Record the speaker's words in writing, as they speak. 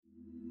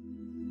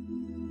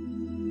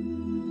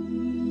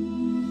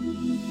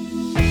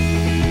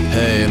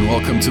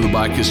welcome to the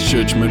Bikers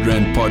Church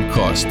Midrand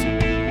podcast.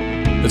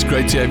 It's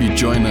great to have you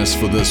join us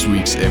for this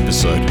week's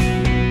episode.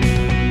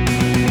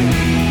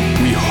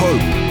 We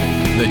hope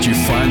that you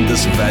find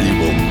this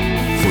valuable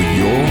for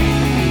your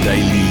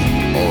daily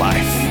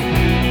life.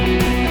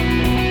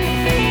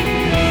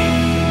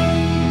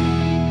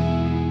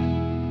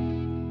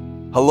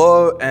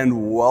 Hello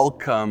and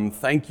welcome.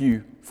 Thank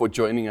you for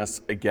joining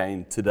us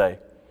again today.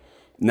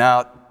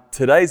 Now,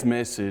 today's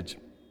message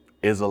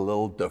is a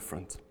little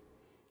different.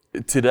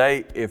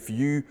 Today, if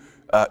you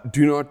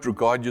do not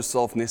regard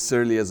yourself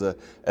necessarily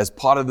as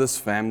part of this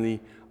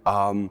family,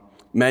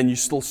 man, you're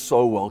still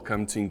so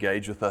welcome to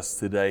engage with us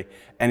today.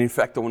 And in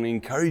fact, I want to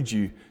encourage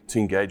you to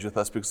engage with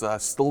us because I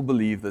still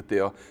believe that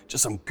there are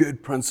just some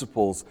good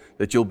principles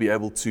that you'll be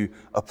able to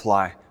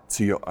apply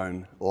to your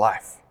own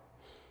life.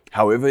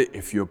 However,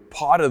 if you're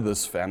part of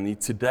this family,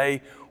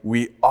 today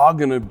we are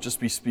going to just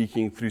be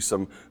speaking through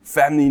some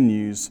family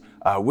news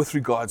with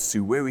regards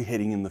to where we're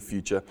heading in the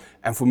future.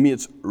 And for me,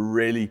 it's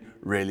really,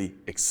 really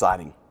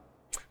exciting.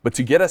 But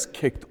to get us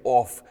kicked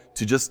off,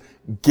 to just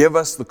give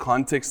us the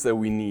context that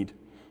we need,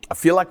 I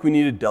feel like we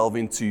need to delve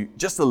into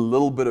just a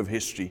little bit of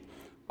history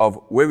of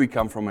where we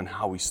come from and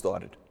how we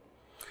started.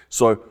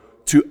 So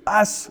to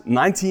us,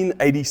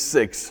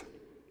 1986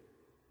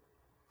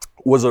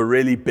 was a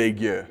really big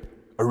year.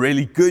 A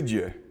really good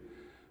year,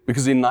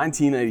 because in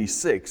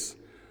 1986,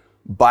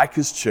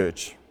 Bikers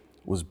Church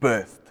was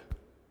birthed.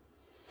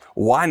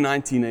 Why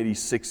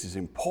 1986 is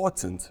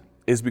important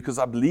is because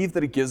I believe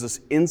that it gives us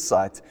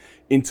insight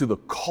into the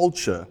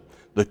culture,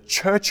 the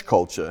church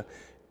culture,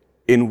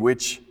 in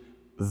which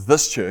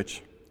this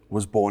church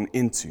was born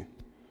into.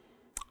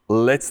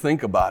 Let's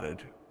think about it.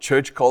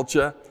 Church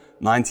culture,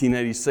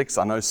 1986.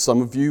 I know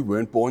some of you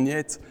weren't born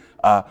yet.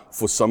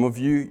 For some of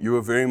you, you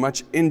were very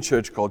much in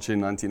church culture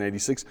in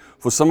 1986.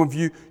 For some of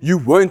you, you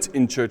weren't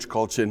in church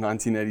culture in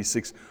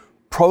 1986,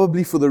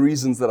 probably for the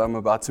reasons that I'm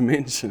about to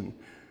mention.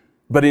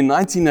 But in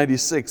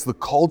 1986, the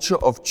culture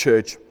of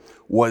church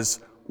was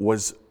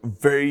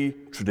very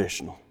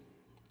traditional.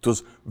 It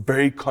was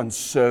very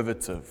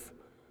conservative.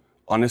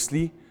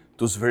 Honestly,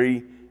 it was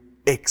very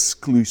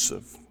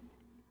exclusive.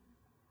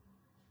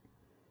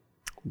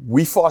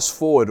 We fast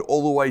forward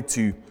all the way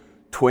to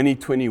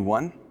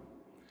 2021.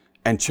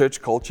 And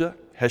church culture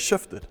has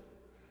shifted.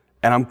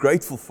 And I'm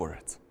grateful for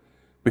it.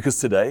 Because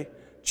today,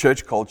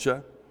 church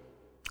culture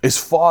is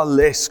far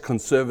less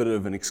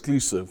conservative and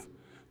exclusive.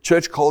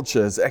 Church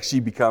culture has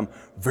actually become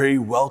very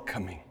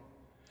welcoming,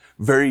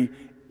 very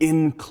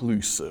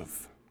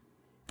inclusive.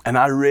 And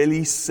I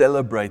really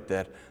celebrate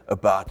that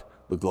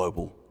about the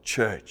global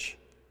church.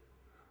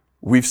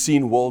 We've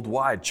seen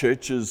worldwide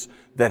churches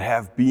that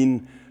have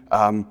been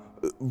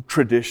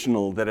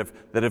traditional, that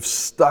have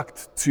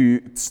stuck to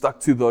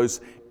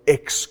those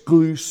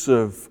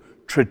exclusive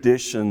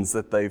traditions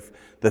that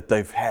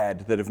they've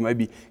had, that have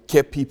maybe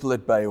kept people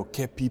at bay or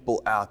kept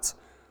people out.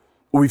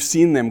 We've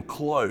seen them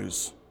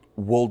close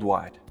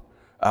worldwide.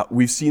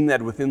 We've seen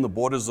that within the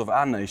borders of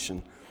our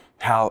nation,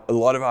 how a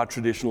lot of our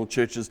traditional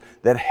churches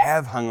that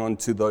have hung on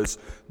to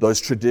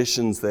those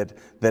traditions that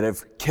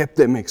have kept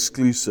them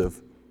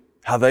exclusive,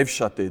 how they've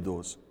shut their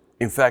doors.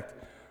 In fact,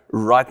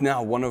 right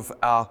now, one of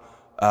our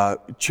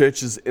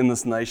churches in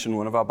this nation,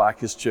 one of our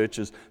Bikers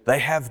churches, they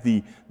have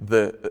the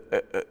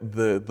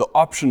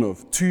option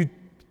of two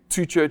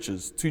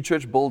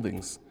church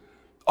buildings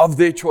of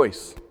their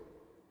choice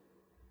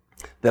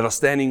that are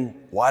standing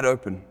wide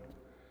open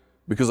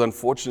because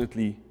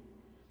unfortunately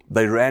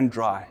they ran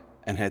dry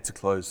and had to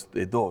close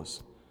their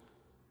doors.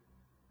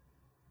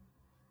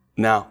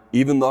 Now,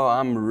 even though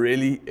I'm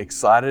really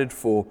excited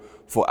for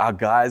our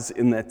guys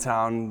in that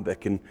town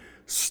that can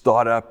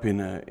start up in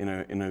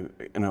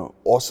an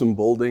awesome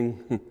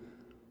building,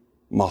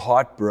 my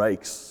heart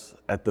breaks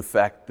at the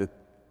fact that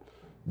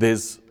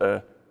there's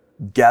a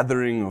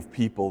gathering of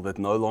people that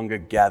no longer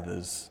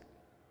gathers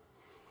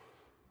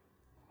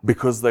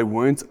because they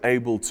weren't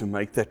able to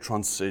make that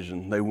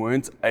transition. They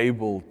weren't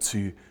able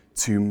to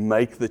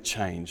make the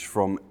change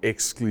from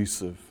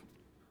exclusive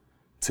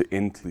to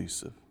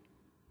inclusive.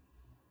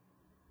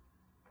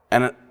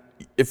 And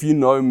if you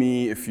know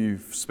me, if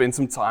you've spent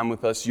some time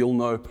with us, you'll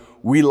know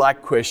we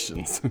like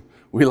questions.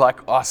 We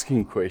like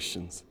asking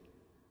questions.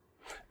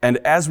 And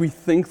as we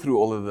think through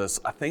all of this,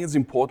 I think it's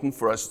important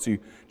for us to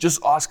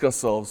just ask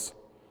ourselves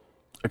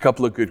a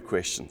couple of good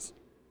questions.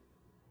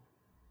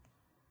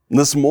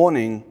 This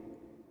morning,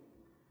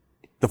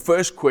 the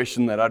first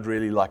question that I'd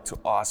really like to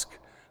ask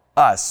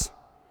us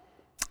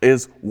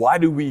is, why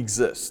do we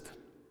exist?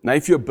 Now,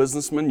 if you're a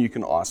businessman, you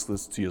can ask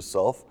this to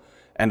yourself.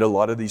 And a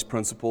lot of these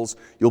principles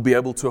you'll be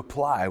able to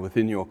apply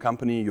within your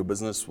company, your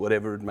business,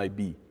 whatever it may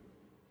be.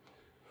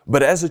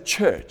 But as a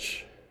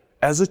church,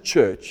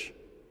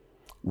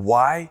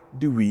 why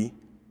do we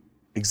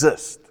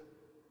exist?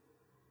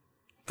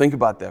 Think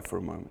about that for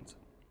a moment.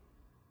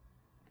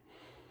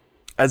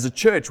 As a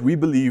church, we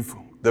believe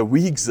that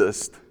we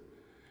exist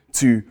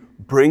to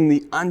bring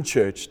the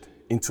unchurched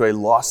into a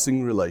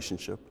lasting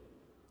relationship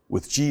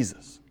with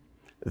Jesus.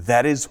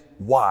 That is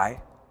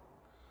why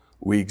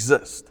we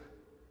exist.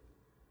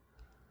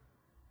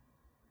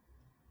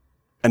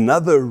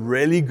 Another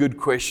really good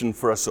question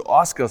for us to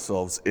ask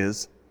ourselves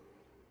is,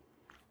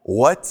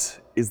 what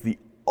is the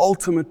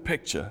ultimate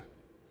picture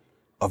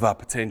of our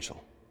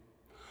potential?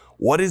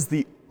 What is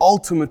the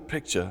ultimate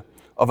picture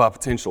of our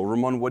potential?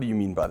 Ramon, what do you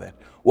mean by that?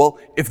 Well,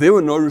 if there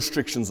were no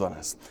restrictions on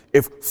us,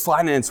 if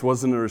finance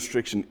wasn't a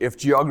restriction, if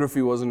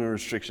geography wasn't a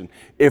restriction,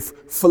 if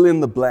fill in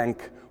the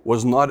blank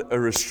was not a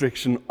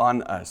restriction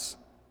on us,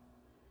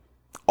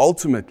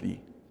 ultimately,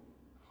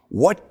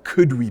 what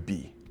could we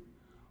be?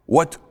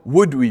 What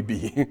would we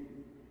be?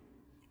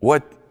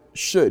 What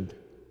should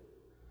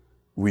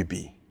we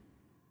be?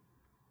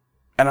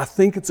 And I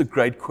think it's a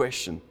great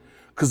question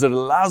because it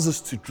allows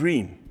us to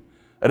dream.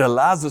 It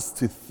allows us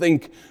to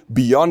think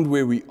beyond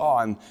where we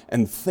are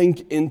and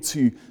think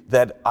into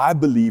that, I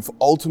believe,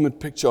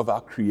 ultimate picture of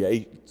our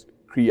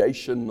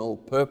creational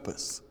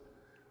purpose.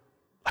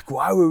 Like,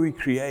 why were we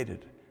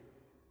created?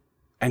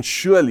 And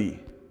surely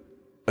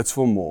it's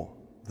for more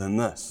than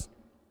this.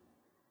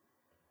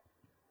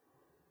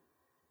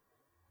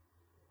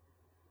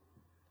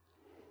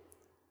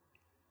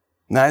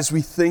 Now, as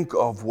we think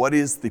of what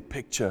is the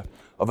picture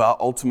of our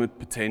ultimate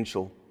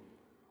potential,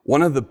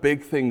 one of the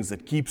big things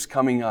that keeps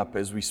coming up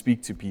as we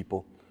speak to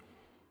people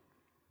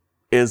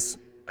is,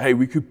 hey,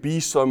 we could be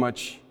so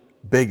much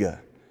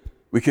bigger.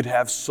 We could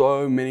have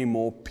so many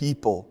more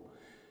people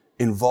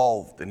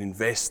involved and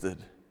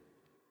invested.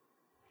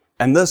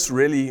 And this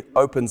really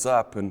opens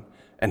up and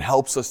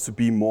helps us to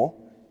be more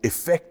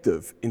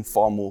effective in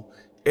far more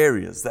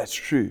areas. That's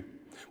true.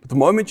 But the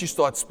moment you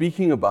start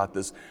speaking about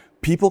this,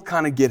 people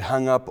kind of get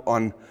hung up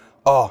on,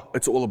 oh,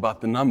 it's all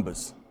about the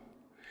numbers.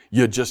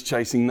 You're just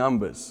chasing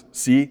numbers.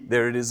 See,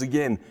 there it is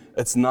again.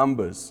 It's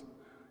numbers.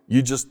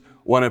 You just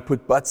want to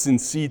put butts in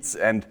seats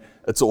and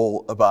it's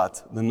all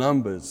about the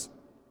numbers.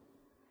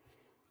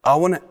 I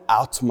want to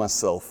out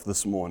myself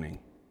this morning.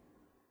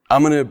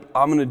 I'm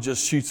gonna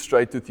just shoot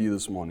straight with you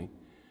this morning.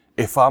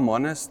 If I'm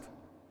honest,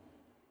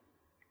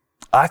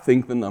 I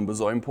think the numbers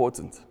are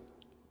important.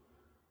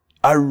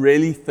 I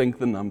really think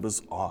the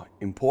numbers are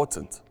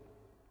important.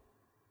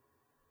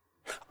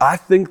 I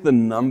think the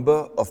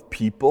number of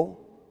people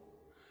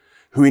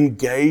who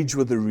engage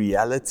with the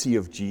reality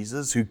of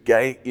Jesus, who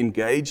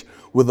engage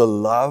with the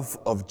love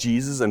of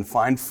Jesus and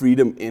find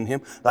freedom in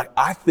Him,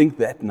 I think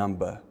that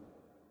number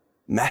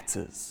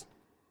matters.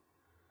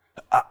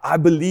 I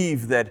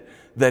believe that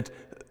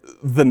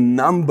the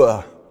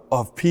number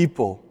of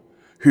people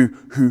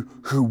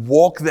who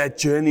walk that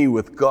journey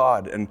with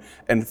God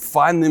and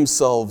find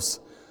themselves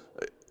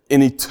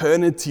in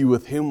eternity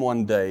with Him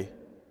one day,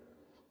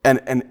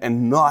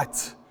 and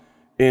not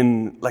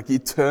in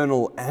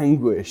eternal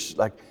anguish,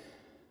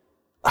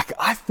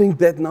 I think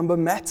that number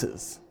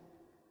matters.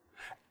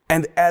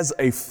 And as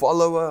a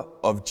follower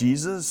of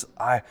Jesus,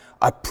 I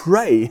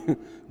pray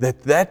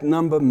that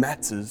number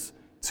matters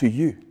to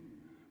you,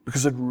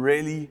 because it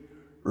really,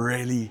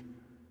 really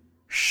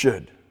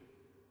should.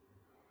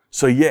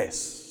 So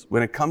yes,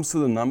 when it comes to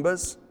the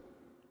numbers,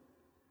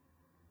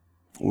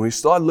 when we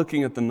start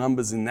looking at the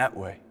numbers in that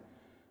way,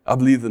 I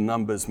believe the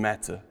numbers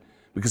matter,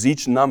 because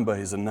each number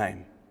is a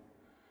name,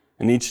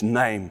 and each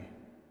name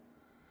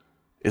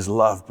is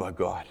loved by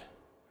God.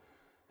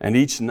 And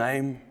each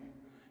name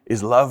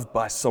is loved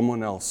by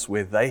someone else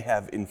where they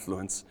have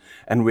influence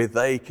and where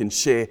they can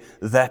share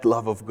that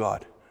love of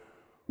God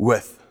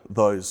with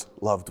those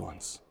loved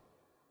ones.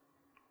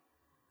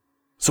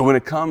 So when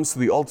it comes to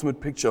the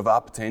ultimate picture of our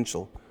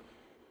potential,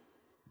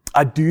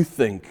 I do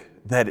think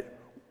that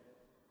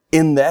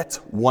in that,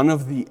 one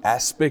of the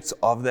aspects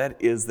of that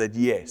is that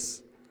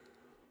yes,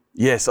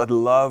 I'd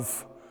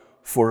love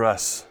for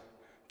us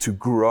to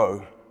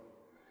grow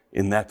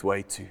in that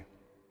way too.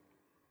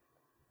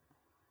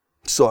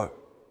 So,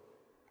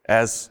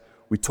 as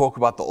we talk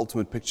about the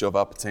ultimate picture of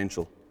our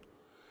potential,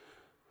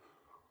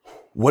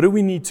 what do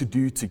we need to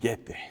do to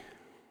get there?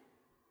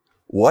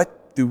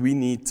 What do we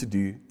need to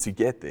do to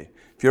get there?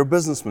 If you're a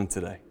businessman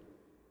today,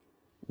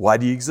 why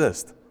do you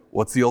exist?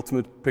 What's the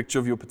ultimate picture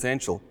of your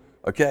potential?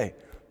 Okay,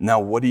 now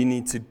what do you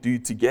need to do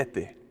to get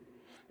there?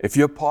 If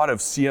you're part of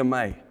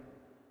CMA,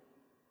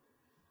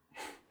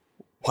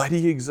 why do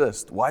you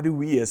exist? Why do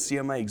we as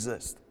CMA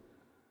exist?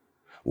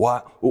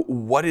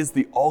 What is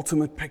the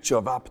ultimate picture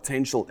of our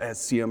potential as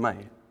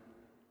CMA?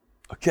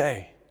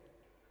 Okay,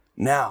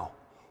 now,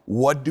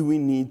 what do we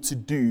need to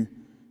do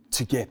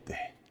to get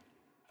there?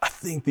 I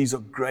think these are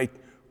great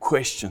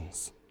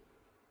questions.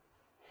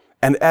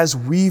 And as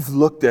we've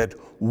looked at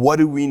what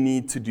do we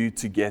need to do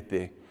to get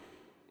there,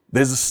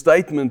 there's a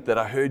statement that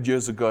I heard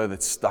years ago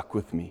that stuck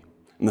with me.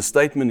 And the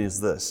statement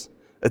is this.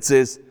 It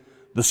says,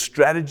 the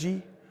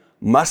strategy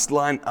must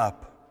line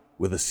up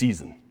with a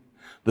season.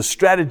 The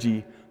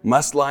strategy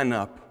must line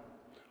up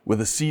with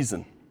a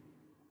season.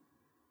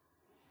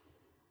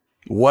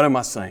 What am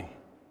I saying?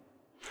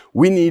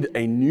 We need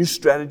a new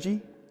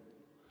strategy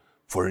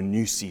for a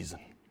new season.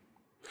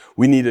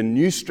 We need a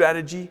new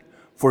strategy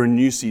for a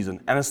new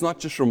season. And it's not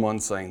just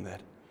Ramon saying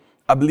that.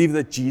 I believe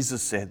that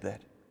Jesus said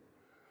that.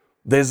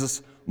 There's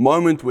this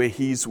moment where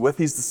He's with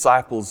His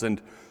disciples,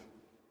 and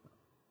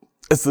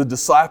it's the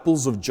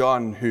disciples of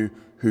John who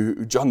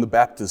John the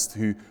Baptist,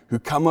 who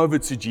come over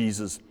to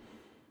Jesus,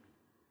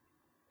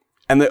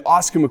 and they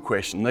ask him a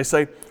question. They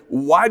say,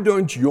 why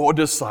don't your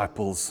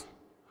disciples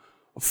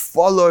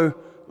follow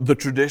the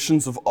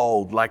traditions of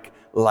old like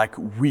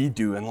we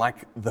do and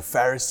like the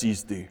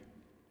Pharisees do?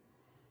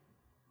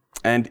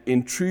 And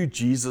in true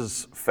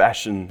Jesus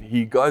fashion,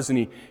 he goes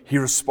and he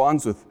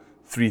responds with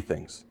three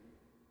things.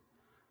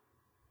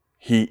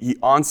 He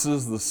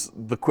answers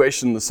the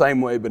question the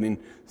same way, but in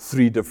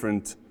three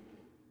different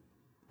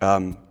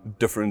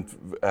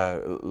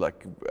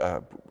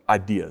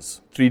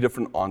ideas, three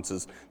different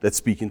answers that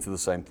speak into the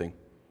same thing.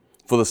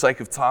 For the sake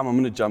of time, I'm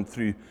going to jump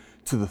through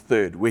to the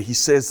third, where he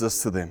says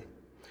this to them.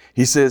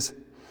 He says,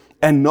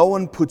 and no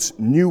one puts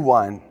new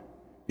wine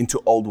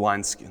into old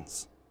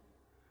wineskins,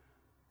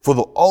 for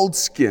the old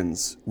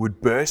skins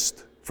would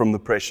burst from the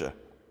pressure,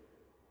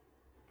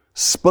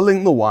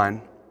 spilling the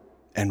wine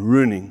and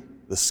ruining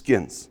the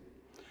skins.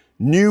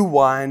 New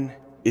wine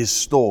is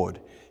stored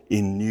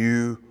in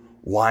new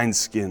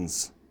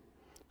wineskins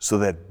so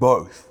that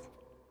both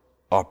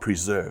are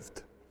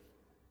preserved.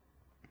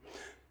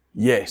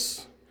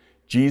 Yes,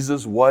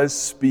 Jesus was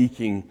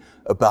speaking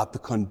about the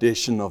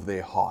condition of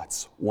their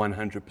hearts,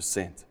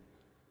 100%.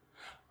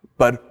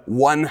 But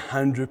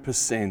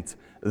 100%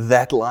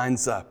 that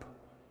lines up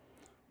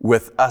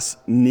with us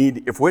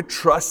if we're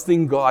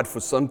trusting God for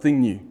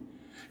something new,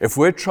 if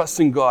we're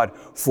trusting God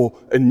for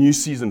a new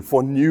season,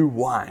 for new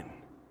wine,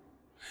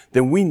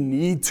 then we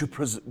need to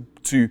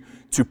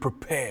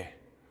prepare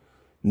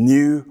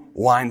new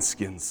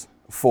wineskins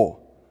for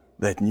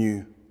that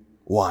new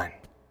wine.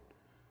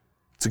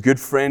 It's a good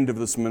friend of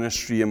this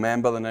ministry, a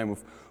man by the name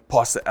of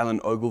Pastor Alan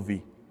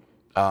Ogilvie,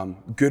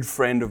 good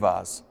friend of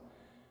ours.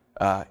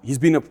 He's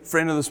been a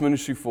friend of this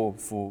ministry for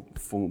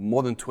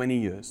more than 20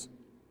 years.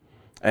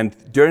 And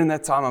during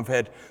that time, I've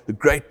had the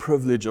great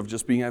privilege of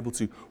just being able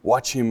to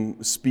watch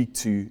him speak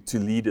to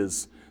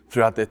leaders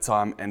throughout that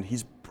time. And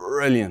he's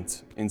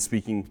brilliant in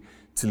speaking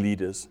to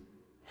leaders.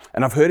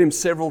 And I've heard him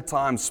several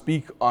times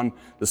speak on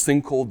this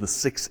thing called the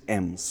 6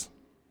 M's.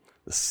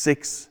 The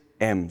 6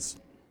 M's.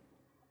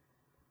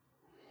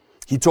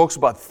 He talks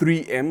about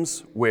 3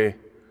 M's where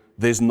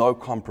there's no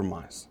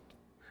compromise.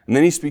 And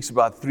then he speaks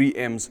about 3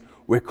 M's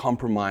where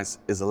compromise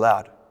is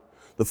allowed.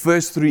 The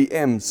first 3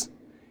 M's,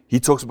 he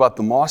talks about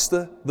the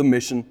master, the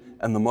mission,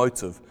 and the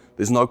motive.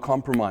 There's no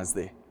compromise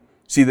there.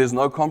 See, there's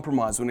no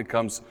compromise when it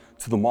comes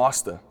to the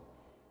master.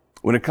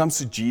 When it comes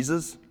to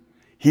Jesus,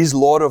 he's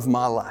Lord of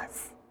my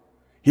life.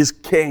 He's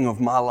King of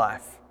my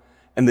life.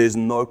 And there's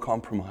no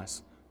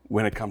compromise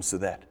when it comes to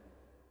that.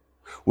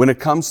 When it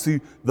comes to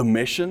the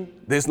mission,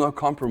 there's no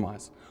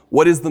compromise.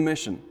 What is the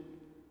mission?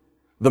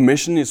 The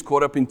mission is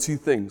caught up in 2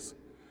 things: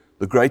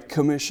 the Great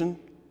Commission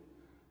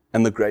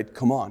and the Great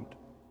Command.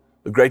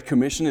 The Great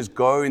Commission is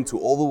go into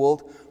all the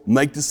world,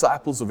 make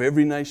disciples of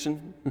every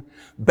nation,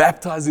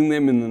 baptizing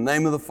them in the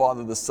name of the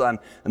Father, the Son,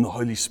 and the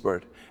Holy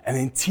Spirit, and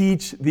then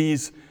teach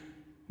these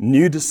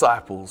new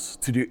disciples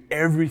to do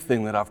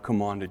everything that I've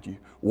commanded you.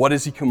 What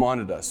has he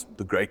commanded us?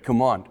 The Great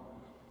Command.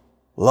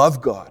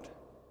 Love God.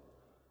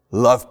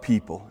 Love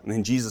people. And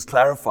then Jesus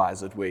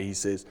clarifies it where he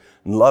says,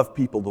 love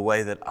people the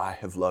way that I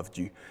have loved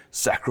you.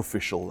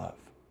 Sacrificial love.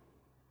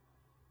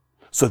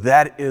 So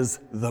that is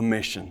the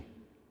mission.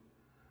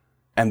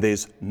 And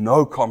there's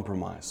no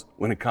compromise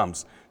when it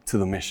comes to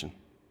the mission.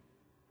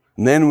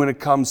 And then when it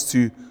comes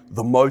to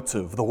the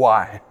motive, the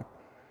why,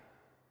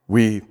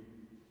 we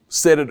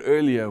said it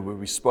earlier where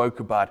we spoke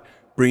about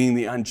bringing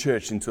the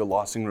unchurched into a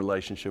lasting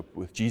relationship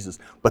with Jesus.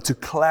 But to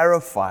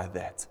clarify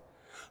that,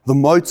 the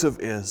motive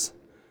is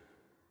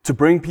to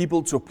bring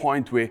people to a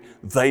point where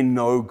they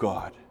know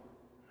God,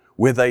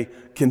 where they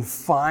can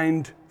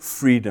find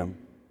freedom,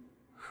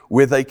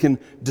 where they can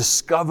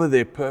discover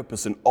their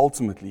purpose, and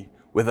ultimately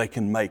where they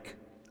can make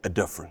a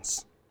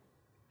difference.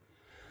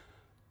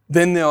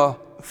 Then there are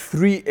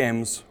 3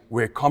 M's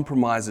where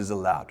compromise is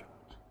allowed,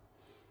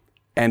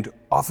 and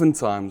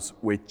oftentimes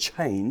where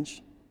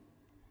change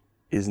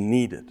is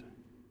needed.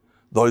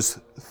 Those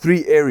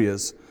 3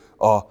 areas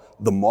are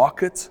the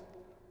market,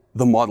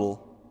 the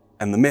model,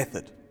 and the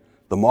method.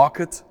 The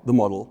market, the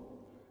model,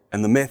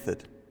 and the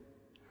method.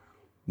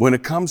 When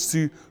it comes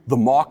to the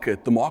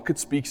market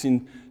speaks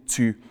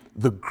into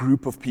the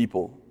group of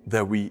people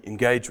that we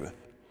engage with.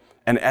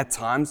 And at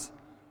times,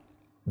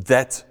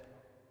 that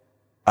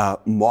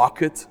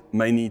market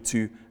may need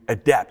to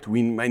adapt.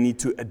 We may need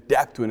to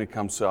adapt when it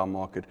comes to our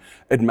market.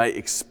 It may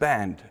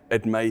expand.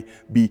 It may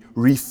be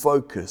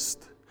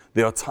refocused.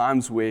 There are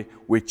times where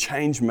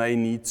change may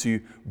need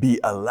to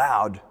be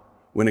allowed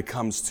when it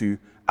comes to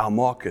our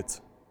market.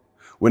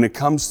 When it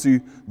comes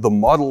to the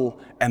model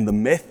and the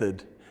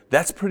method,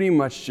 that's pretty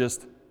much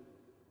just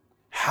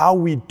how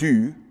we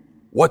do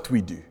what we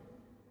do.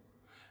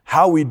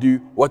 How we do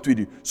what we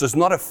do. So it's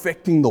not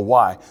affecting the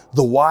why.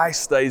 The why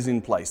stays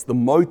in place. The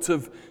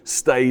motive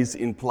stays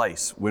in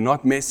place. We're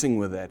not messing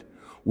with that.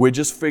 We're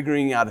just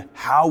figuring out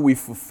how we're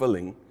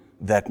fulfilling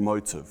that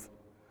motive.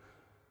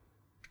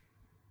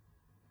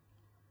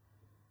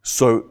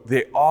 So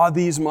there are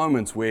these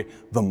moments where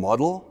the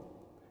model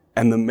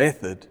and the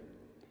method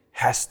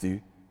has to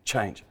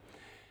change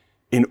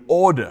in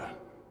order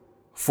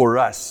for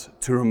us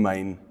to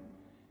remain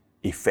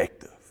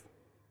effective.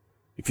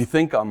 If you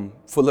think I'm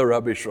full of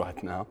rubbish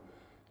right now,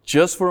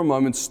 just for a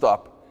moment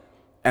stop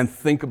and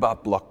think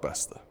about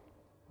Blockbuster.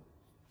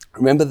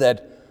 Remember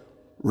that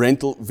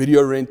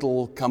video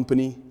rental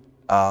company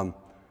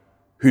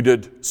who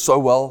did so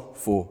well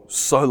for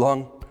so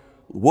long?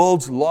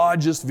 World's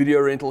largest video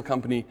rental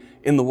company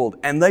in the world.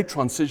 And they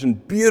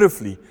transitioned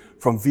beautifully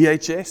from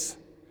VHS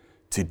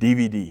to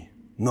DVD.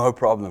 No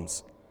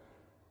problems.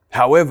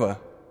 However,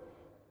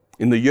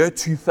 in the year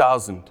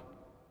 2000,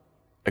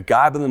 a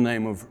guy by the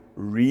name of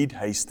Reed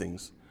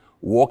Hastings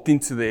walked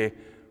into their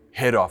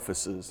head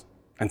offices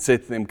and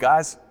said to them,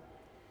 guys,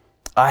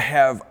 I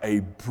have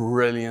a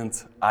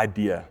brilliant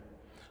idea.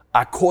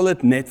 I call it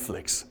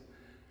Netflix.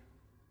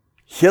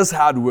 Here's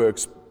how it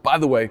works. By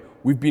the way,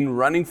 we've been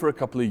running for a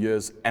couple of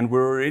years and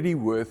we're already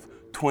worth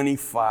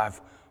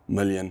 $25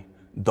 million.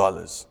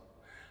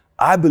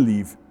 I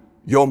believe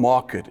your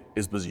market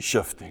is busy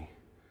shifting.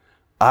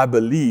 I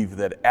believe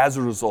that as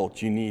a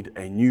result, you need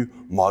a new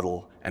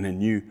model and a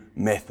new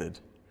method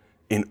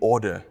in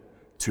order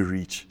to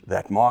reach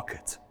that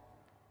market.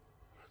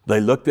 They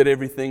looked at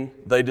everything,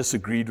 they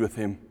disagreed with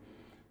him,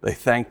 they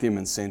thanked him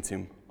and sent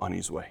him on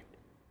his way.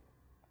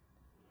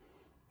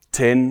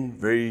 10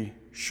 very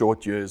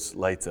short years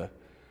later,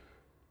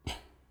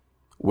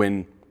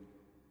 when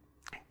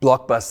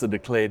Blockbuster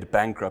declared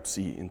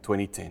bankruptcy in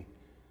 2010,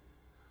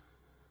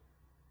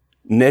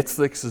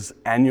 Netflix's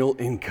annual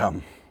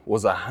income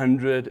was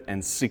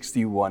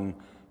 $161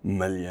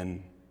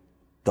 million.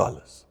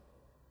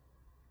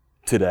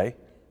 Today,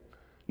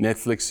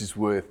 Netflix is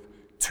worth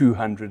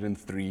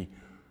 $203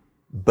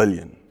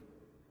 billion.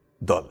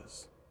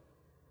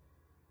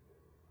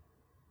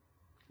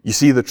 You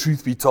see, the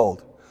truth be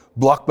told,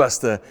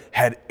 Blockbuster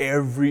had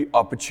every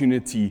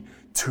opportunity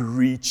to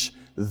reach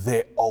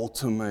their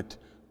ultimate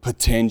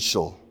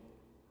potential,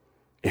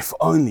 if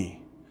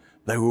only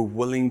they were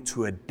willing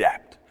to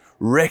adapt,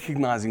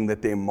 recognizing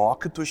that their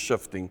market was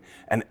shifting,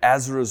 and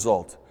as a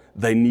result,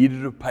 they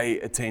needed to pay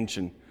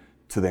attention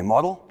to their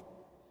model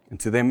and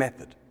to their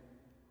method.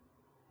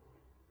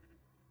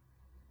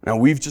 Now,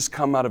 we've just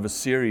come out of a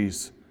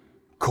series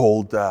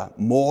called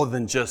More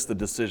Than Just a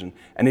Decision.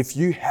 And if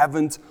you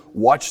haven't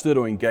watched it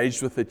or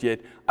engaged with it yet,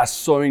 I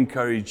so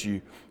encourage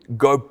you,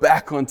 go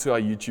back onto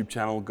our YouTube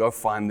channel, go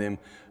find them.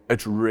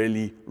 It's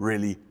really,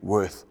 really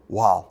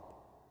worthwhile.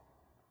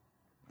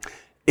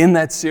 In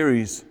that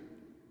series,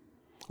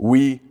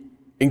 we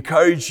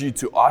encourage you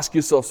to ask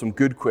yourself some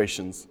good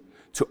questions,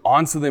 to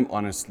answer them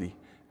honestly,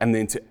 and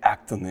then to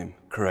act on them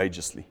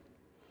courageously.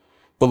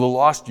 For the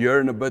last year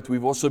and a bit,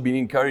 we've also been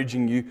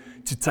encouraging you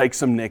to take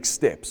some next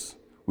steps.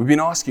 We've been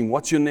asking,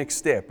 what's your next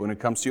step when it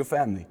comes to your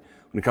family,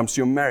 when it comes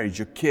to your marriage,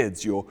 your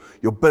kids, your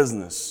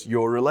business,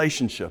 your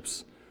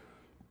relationships?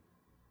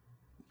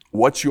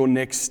 What's your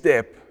next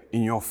step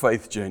in your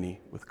faith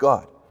journey with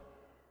God?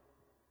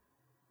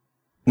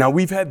 Now,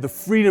 we've had the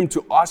freedom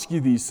to ask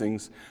you these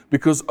things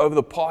because over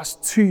the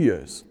past 2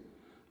 years,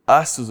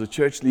 us as a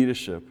church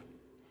leadership,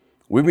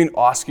 we've been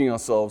asking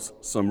ourselves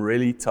some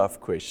really tough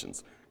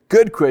questions.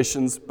 Good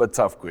questions, but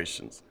tough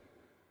questions.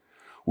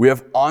 We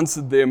have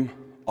answered them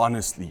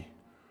honestly,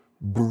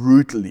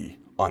 brutally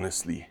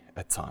honestly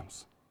at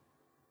times.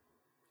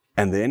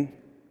 And then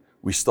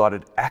we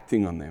started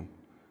acting on them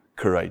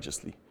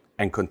courageously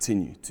and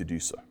continue to do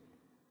so.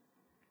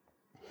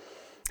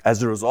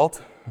 As a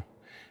result,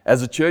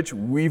 as a church,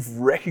 we've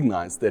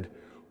recognized that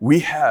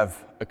we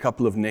have a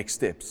couple of next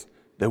steps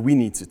that we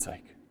need to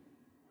take.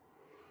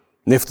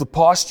 And if the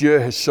past year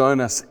has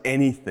shown us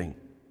anything,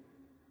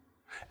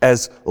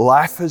 as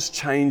life has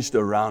changed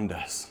around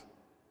us,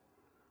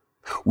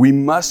 we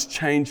must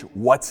change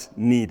what's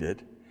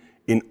needed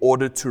in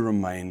order to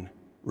remain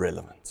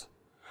relevant.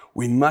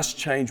 We must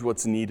change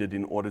what's needed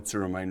in order to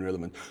remain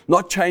relevant.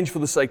 Not change for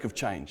the sake of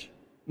change.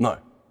 No.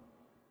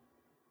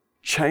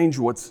 Change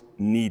what's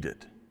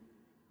needed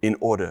in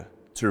order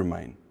to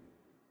remain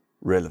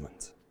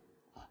relevant.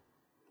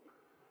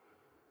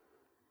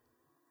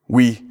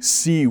 We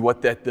see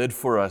what that did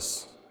for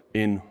us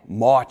in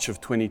March of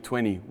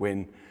 2020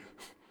 when,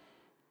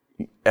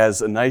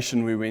 as a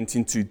nation, we went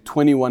into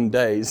 21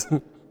 days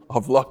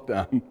of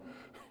lockdown.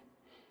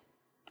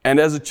 And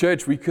as a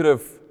church, we could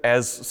have,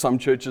 as some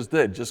churches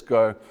did, just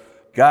go,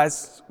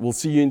 guys, we'll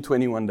see you in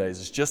 21 days.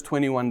 It's just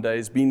 21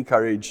 days. Be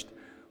encouraged.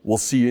 We'll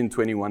see you in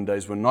 21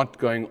 days. We're not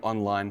going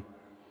online.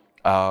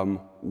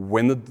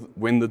 When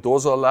the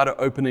doors are allowed to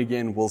open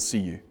again, we'll see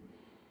you.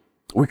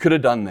 We could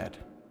have done that.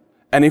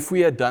 And if we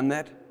had done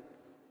that,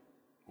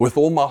 with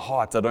all my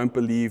heart, I don't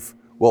believe,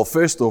 well,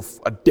 first off,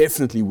 I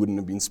definitely wouldn't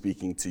have been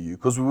speaking to you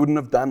because we wouldn't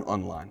have done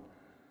online.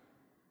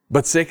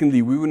 But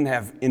secondly, we wouldn't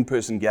have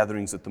in-person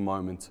gatherings at the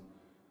moment.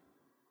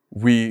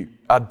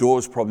 Our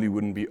doors probably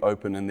wouldn't be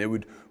open and there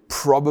would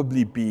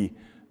probably be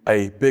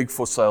a big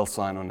for sale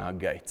sign on our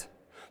gate.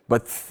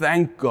 But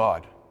thank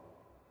God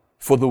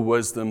for the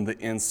wisdom, the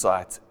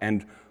insight,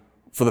 and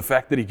for the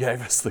fact that He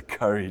gave us the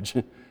courage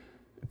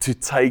to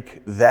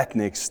take that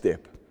next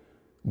step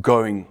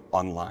going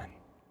online.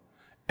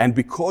 And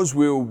because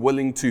we were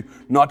willing to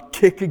not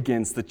kick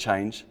against the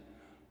change,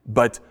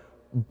 but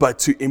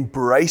to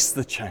embrace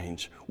the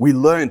change, we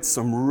learned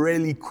some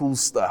really cool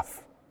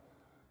stuff.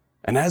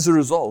 And as a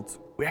result,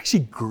 we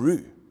actually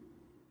grew.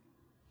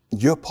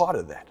 You're part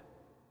of that.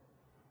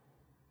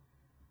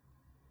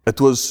 It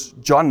was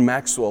John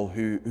Maxwell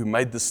who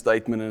made this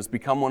statement, and it's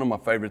become one of my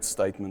favorite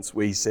statements,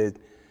 where he said,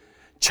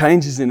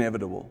 change is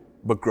inevitable,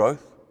 but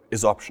growth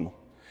is optional.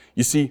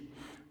 You see,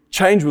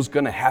 change was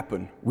going to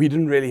happen. We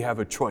didn't really have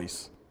a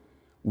choice.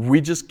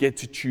 We just get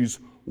to choose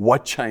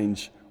what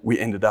change we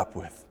ended up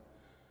with.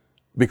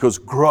 Because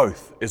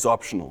growth is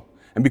optional.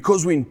 And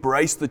because we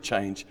embrace the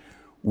change,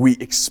 we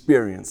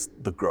experience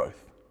the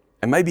growth.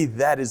 And maybe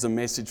that is a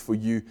message for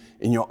you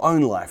in your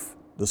own life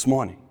this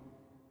morning.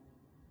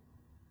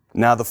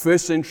 Now, the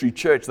first century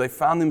church, they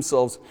found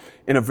themselves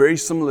in a very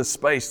similar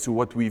space to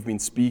what we've been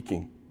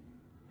speaking.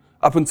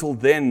 Up until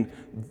then,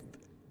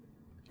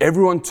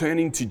 everyone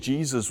turning to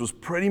Jesus was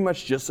pretty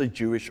much just a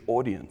Jewish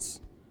audience.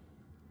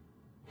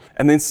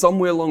 And then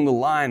somewhere along the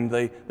line,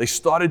 they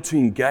started to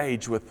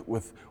engage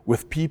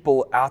with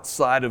people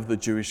outside of the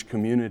Jewish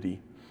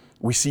community.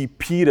 We see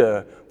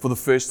Peter, for the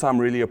first time,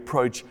 really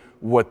approach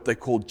what they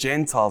called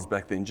Gentiles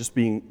back then, just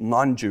being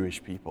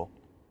non-Jewish people.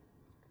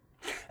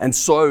 And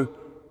so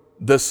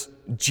this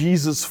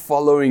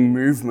Jesus-following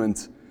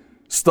movement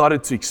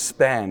started to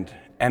expand,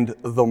 and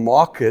the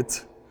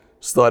market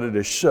started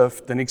to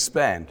shift and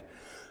expand.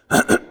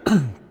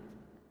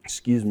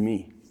 Excuse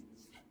me.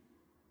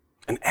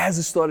 And as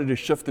it started to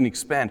shift and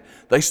expand,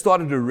 they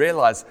started to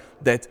realize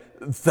that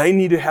they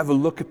need to have a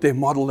look at their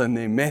model and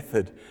their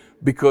method,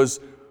 because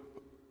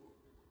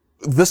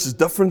this is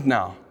different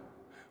now.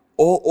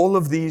 All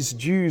of these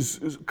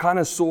Jews kind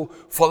of saw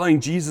following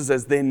Jesus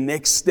as their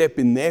next step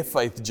in their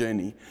faith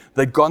journey.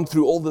 They'd gone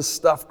through all this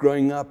stuff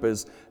growing up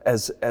as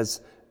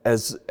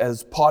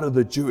part of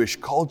the Jewish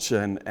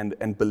culture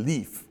and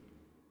belief.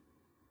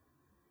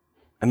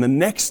 And the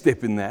next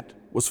step in that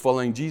was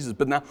following Jesus.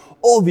 But now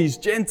all these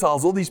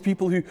Gentiles, all these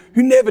people who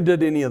never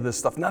did any of this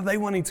stuff, now they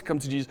wanting to come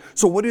to Jesus.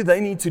 So what do they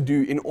need to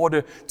do in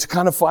order to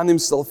kind of find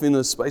themselves in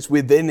a space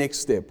where their next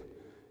step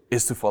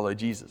is to follow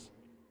Jesus?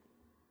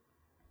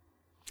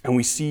 And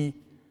we see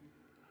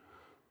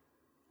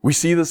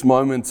this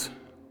moment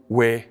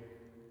where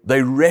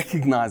they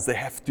recognize they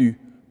have to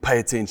pay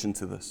attention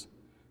to this.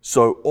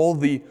 So all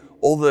the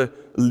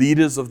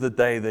leaders of the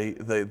day,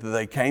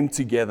 they came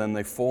together and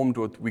they formed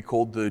what we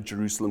called the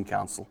Jerusalem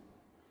Council.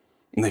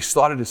 And they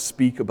started to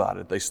speak about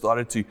it. They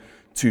started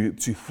to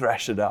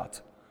thrash it out.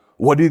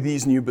 What do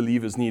these new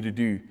believers need to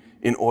do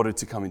in order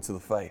to come into the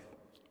faith?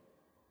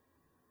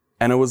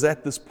 And it was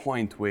at this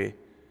point where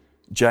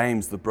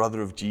James, the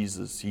brother of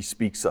Jesus, he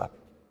speaks up.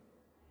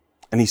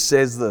 And he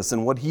says this,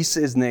 and what he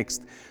says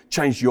next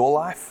changed your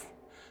life,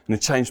 and it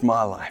changed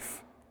my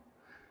life.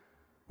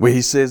 Where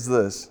he says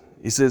this,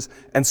 he says,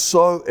 and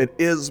so it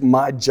is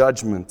my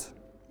judgment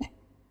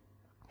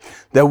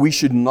that we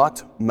should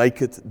not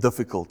make it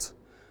difficult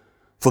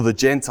for the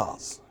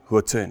Gentiles who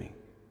are turning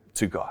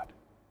to God.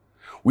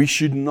 We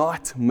should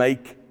not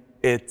make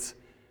it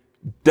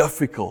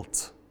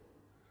difficult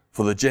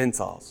for the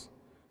Gentiles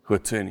who are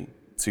turning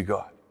to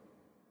God.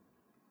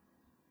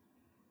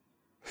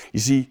 You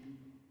see,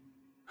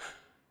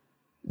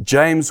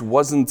 James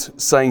wasn't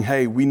saying,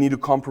 hey, we need to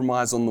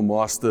compromise on the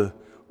master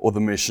or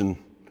the mission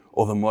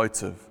or the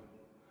motive.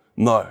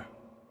 No,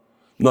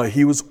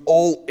 he was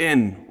all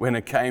in when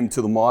it came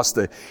to the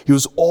master. He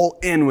was all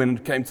in when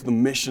it came to the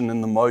mission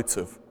and the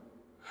motive.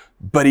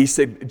 But he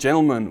said,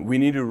 gentlemen, we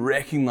need to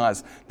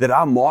recognize that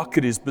our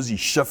market is busy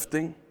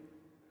shifting.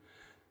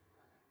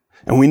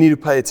 And we need to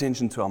pay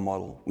attention to our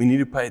model. We need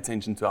to pay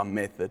attention to our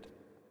method.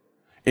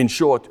 In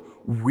short,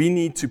 we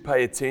need to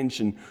pay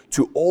attention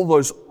to all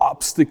those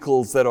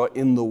obstacles that are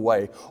in the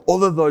way,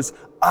 all of those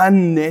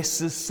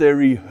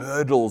unnecessary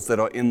hurdles that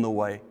are in the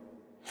way,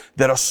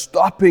 that are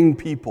stopping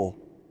people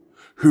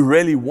who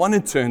really want to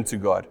turn to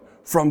God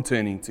from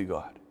turning to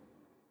God.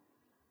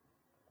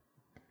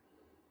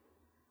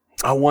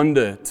 I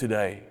wonder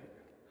today,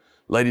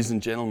 ladies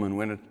and gentlemen,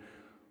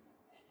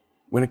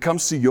 when it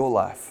comes to your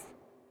life,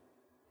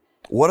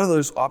 what are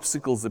those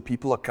obstacles that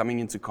people are coming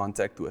into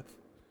contact with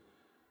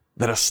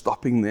that are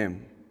stopping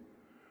them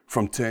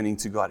from turning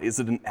to God? Is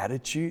it an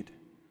attitude?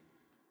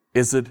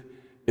 Is it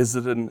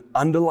an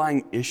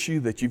underlying issue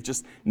that you've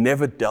just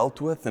never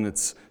dealt with and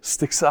it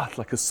sticks out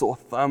like a sore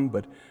thumb,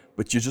 but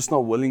you're just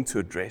not willing to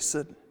address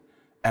it,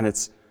 and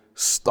it's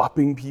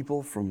stopping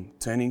people from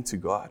turning to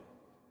God?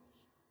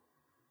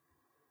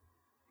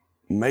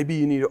 Maybe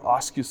you need to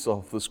ask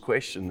yourself this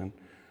question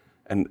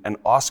and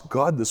ask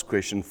God this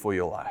question for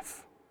your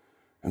life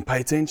and pay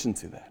attention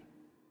to that.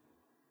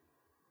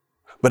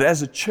 But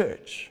as a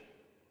church,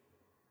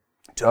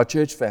 to our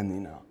church family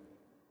now,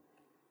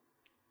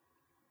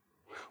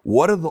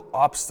 what are the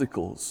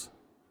obstacles?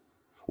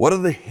 What are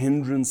the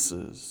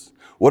hindrances?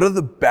 What are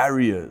the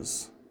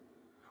barriers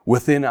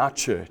within our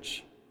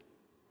church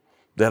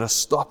that are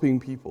stopping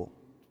people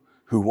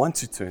who want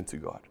to turn to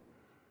God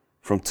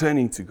from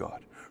turning to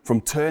God,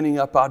 from turning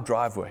up our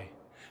driveway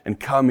and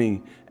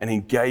coming and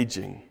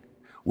engaging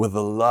with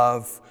the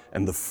love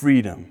and the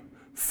freedom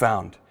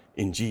found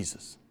in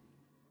Jesus.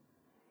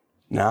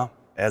 Now,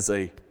 as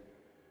a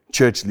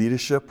church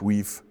leadership,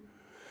 we've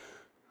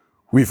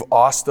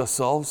asked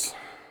ourselves,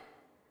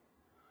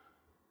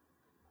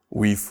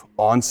 we've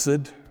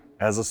answered,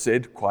 as I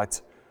said,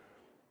 quite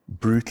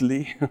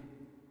brutally,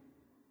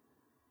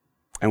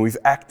 and we've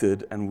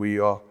acted, and we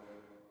are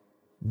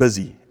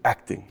busy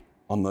acting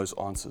on those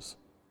answers.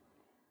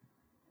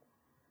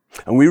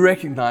 And we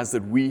recognize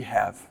that we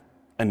have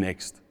a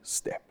next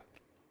step.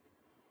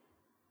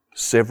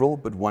 Several,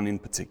 but one in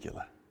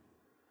particular.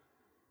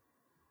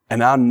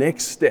 And our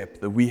next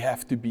step that we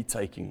have to be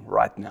taking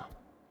right now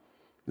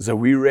is that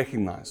we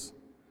recognize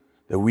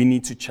that we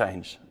need to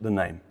change the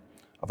name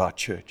of our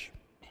church.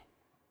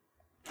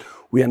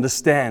 We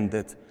understand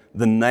that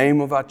the name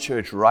of our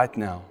church right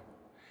now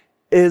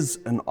is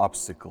an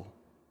obstacle.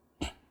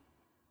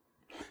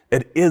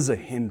 It is a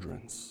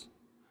hindrance.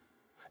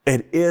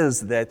 It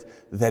is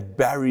that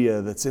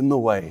barrier that's in the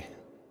way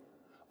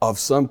of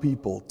some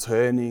people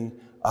turning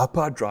up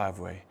our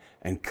driveway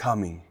and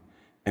coming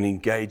and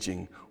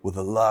engaging with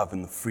the love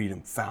and the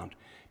freedom found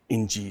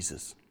in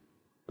Jesus.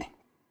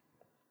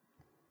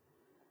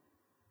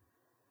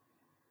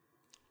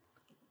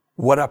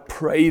 What I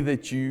pray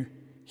that you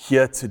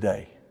hear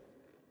today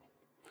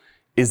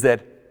is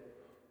that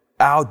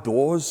our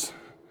doors,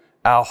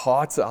 our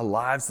hearts, our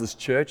lives, this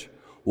church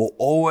will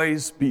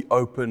always be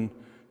open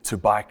to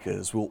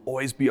bikers, will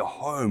always be a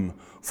home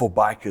for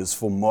bikers,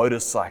 for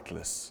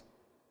motorcyclists.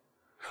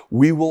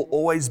 We will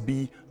always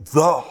be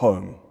the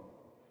home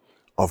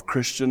of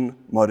Christian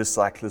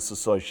Motorcyclists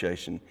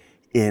Association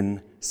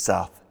in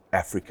South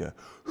Africa.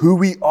 Who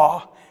we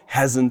are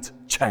hasn't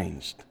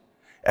changed.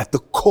 At the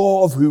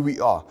core of who we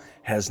are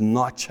has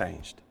not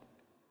changed.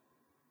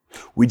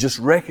 We just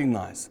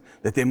recognize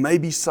that there may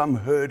be some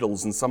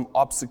hurdles and some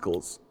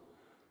obstacles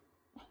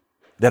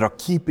that are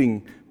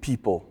keeping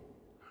people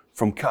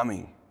from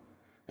coming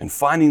and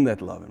finding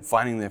that love and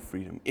finding their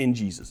freedom in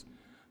Jesus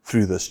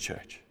through this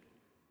church.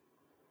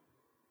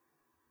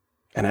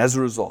 And as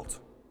a result,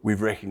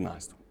 we've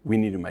recognized we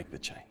need to make the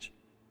change.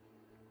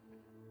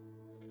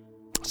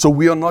 So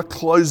we are not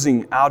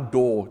closing our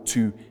door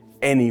to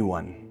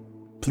anyone.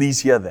 Please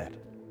hear that.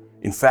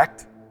 In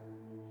fact,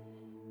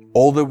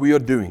 all that we are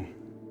doing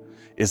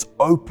is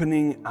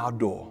opening our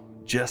door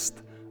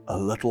just a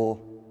little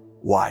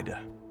wider.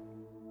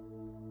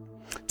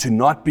 To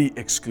not be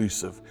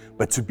exclusive,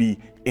 but to be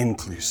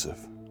inclusive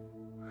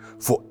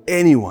for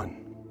anyone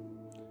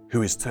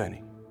who is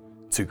turning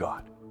to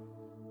God.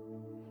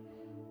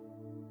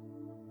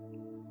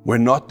 We're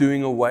not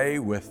doing away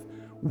with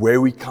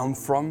where we come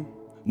from.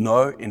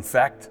 No, in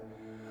fact,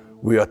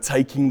 we are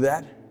taking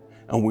that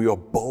and we are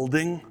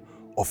building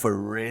off a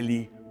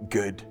really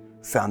good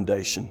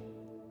foundation.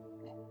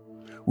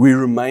 We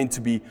remain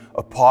to be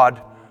a part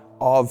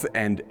of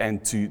and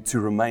to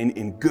remain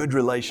in good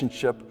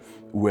relationship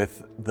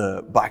with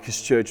the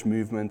Bikers Church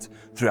movement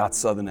throughout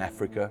Southern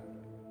Africa.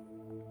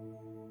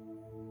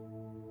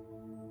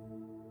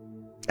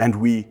 And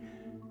we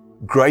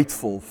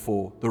grateful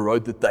for the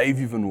road that they've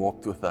even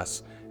walked with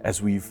us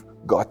as we've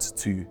got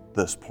to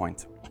this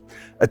point.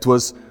 It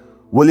was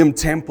William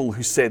Temple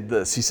who said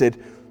this. He said,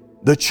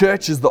 "The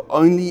church is the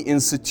only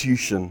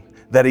institution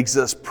that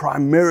exists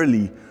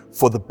primarily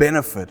for the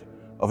benefit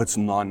of its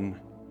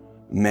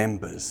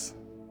non-members."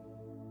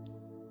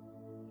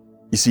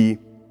 You see,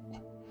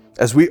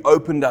 as we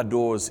opened our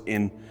doors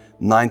in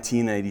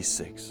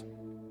 1986,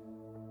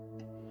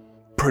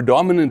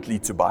 predominantly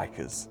to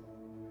bikers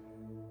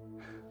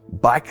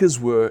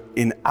were,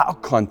 in our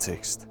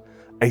context,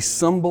 a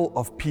symbol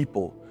of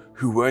people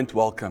who weren't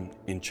welcome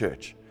in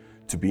church.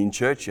 To be in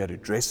church, you had to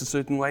dress a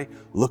certain way,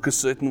 look a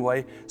certain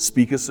way,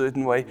 speak a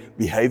certain way,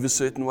 behave a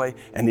certain way,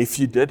 and if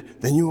you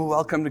did, then you were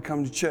welcome to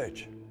come to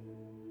church.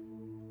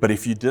 But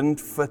if you didn't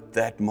fit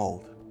that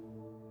mold,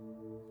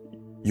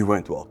 you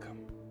weren't welcome.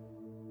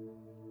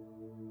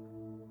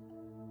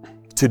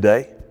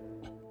 Today,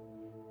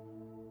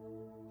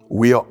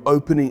 we are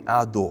opening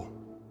our door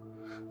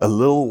a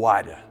little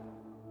wider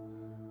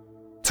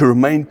to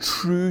remain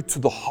true to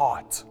the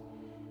heart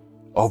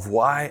of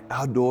why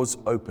our doors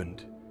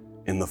opened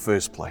in the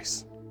first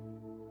place.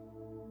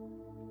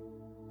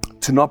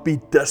 To not be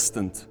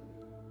distant,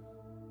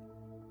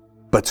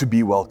 but to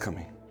be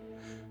welcoming.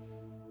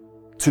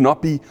 To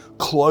not be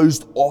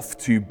closed off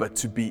to, but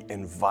to be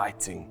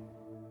inviting.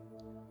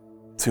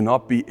 To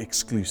not be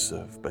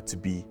exclusive, but to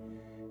be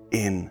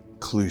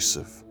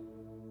inclusive.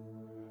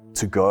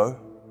 To go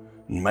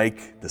and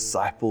make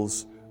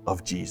disciples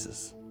of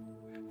Jesus.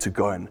 To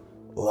go and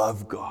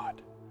love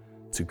God.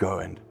 To go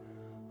and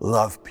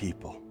love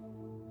people.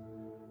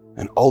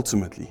 And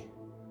ultimately,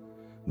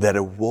 that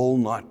it will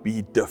not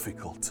be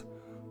difficult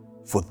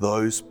for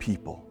those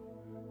people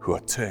who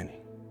are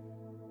turning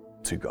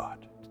to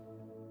God.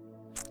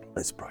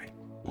 Let's pray.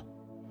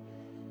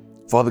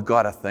 Father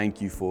God, I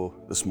thank you for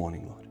this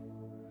morning, Lord.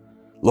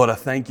 Lord, I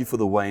thank you for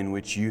the way in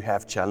which you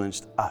have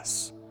challenged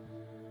us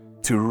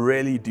to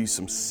really do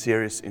some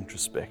serious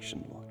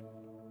introspection, Lord.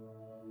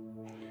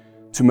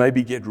 To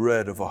maybe get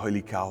rid of a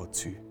holy cow or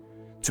two.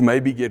 To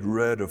maybe get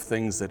rid of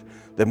things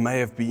that may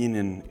have been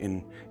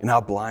in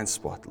our blind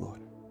spot, Lord.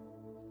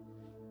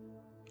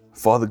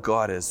 Father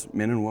God, as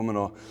men and women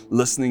are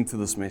listening to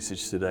this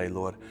message today,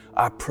 Lord,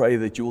 I pray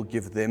that you will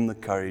give them the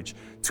courage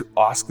to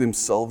ask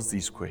themselves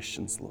these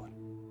questions, Lord.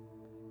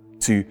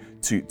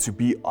 To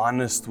be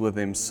honest with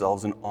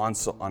themselves and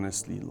answer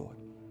honestly, Lord.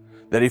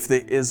 That if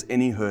there is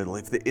any hurdle,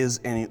 if there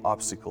is any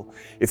obstacle,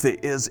 if there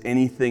is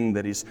anything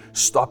that is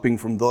stopping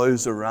from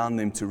those around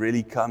them to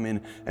really come in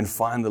and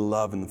find the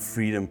love and the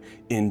freedom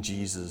in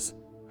Jesus,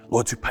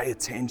 Lord, to pay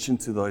attention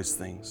to those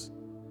things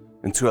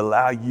and to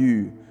allow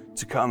you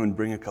to come and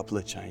bring a couple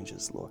of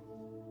changes, Lord.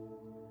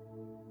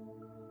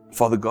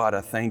 Father God,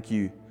 I thank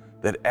you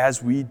that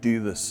as we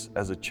do this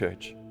as a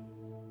church,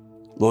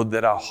 Lord,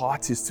 that our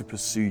heart is to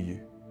pursue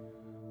you,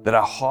 that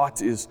our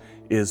heart is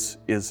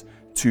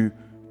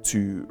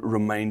to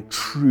remain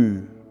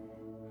true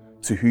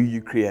to who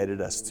you created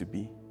us to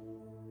be.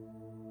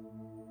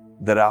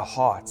 That our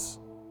hearts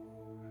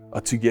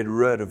are to get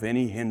rid of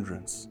any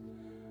hindrance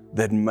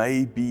that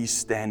may be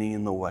standing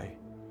in the way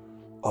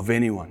of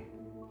anyone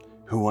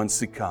who wants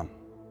to come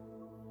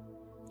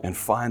and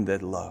find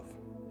that love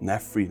and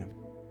that freedom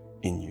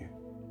in you.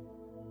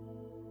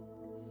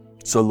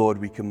 So Lord,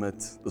 we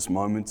commit this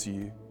moment to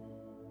you.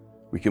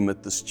 We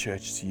commit this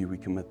church to you. We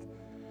commit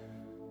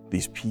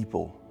these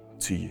people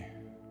to you.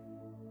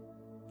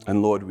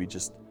 And Lord, we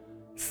just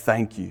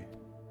thank you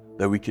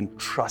that we can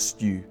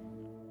trust you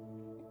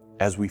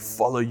as we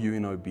follow you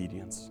in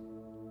obedience,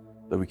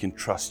 that we can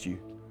trust you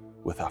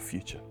with our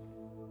future.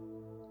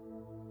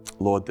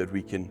 Lord, that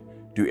we can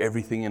do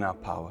everything in our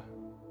power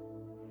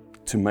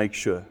to make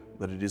sure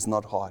that it is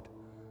not hard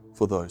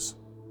for those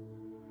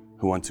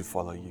who want to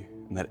follow you.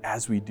 And that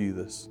as we do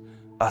this,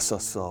 us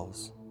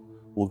ourselves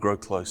will grow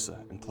closer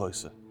and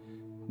closer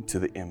to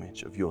the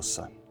image of your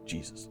Son,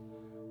 Jesus.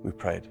 We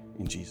prayed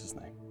in Jesus'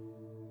 name.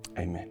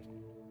 Amen.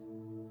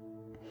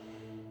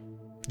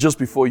 Just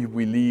before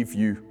we leave,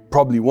 you're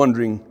probably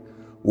wondering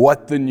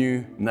what the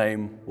new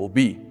name will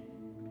be.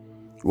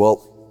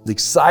 Well, the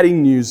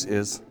exciting news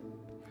is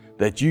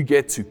that you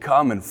get to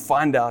come and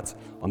find out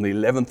on the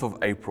 11th of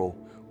April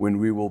when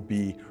we will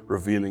be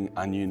revealing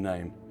our new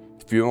name.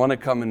 If you want to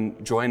come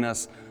and join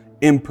us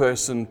in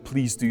person,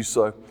 please do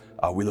so.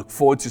 We look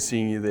forward to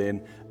seeing you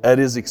then. It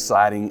is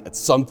exciting. It's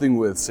something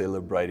worth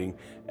celebrating.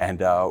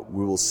 And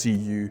we will see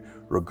you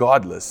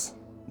regardless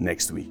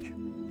next week.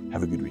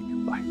 Have a good week.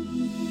 Bye.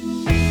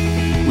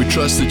 We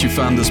trust that you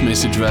found this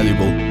message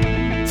valuable.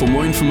 For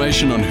more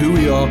information on who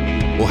we are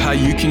or how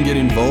you can get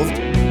involved,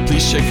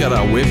 please check out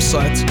our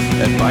website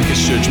at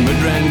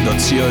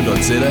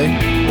bikerschurchmidrand.co.za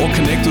or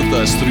connect with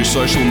us through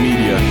social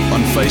media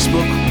on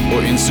Facebook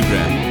or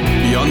Instagram.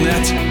 Beyond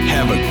that,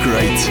 have a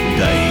great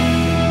day.